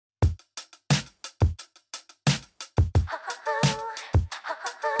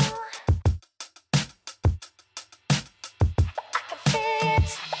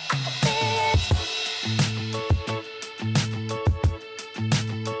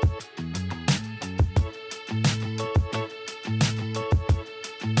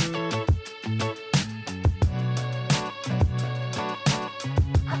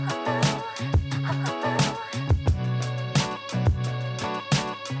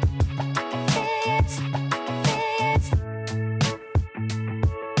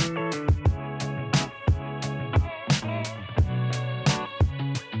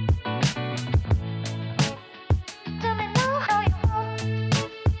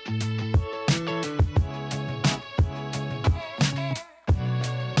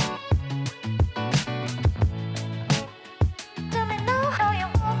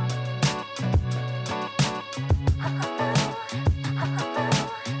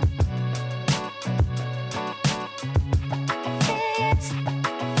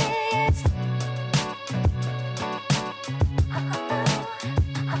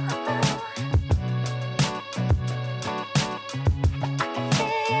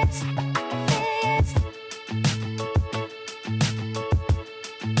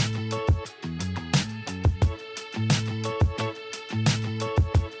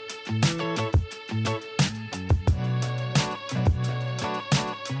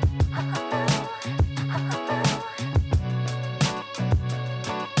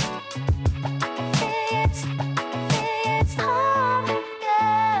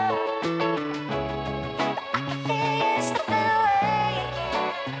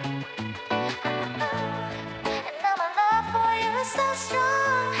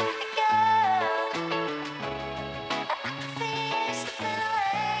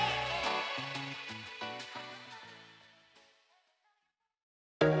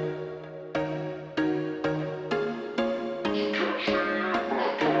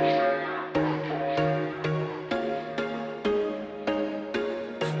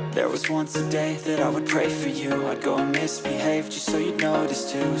was once a day that I would pray for you. I'd go and misbehave just so you'd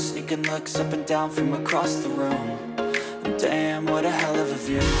notice too. Sneaking looks up and down from across the room. And damn, what a hell of a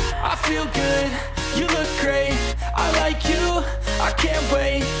view. I feel good, you look great, I like you, I can't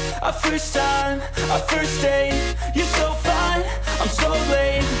wait. A first time, a first date, you're so fine, I'm so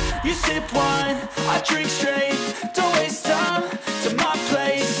late. You sip wine, I drink straight, don't waste time to my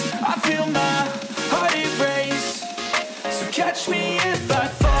place. I feel my heart erase, so catch me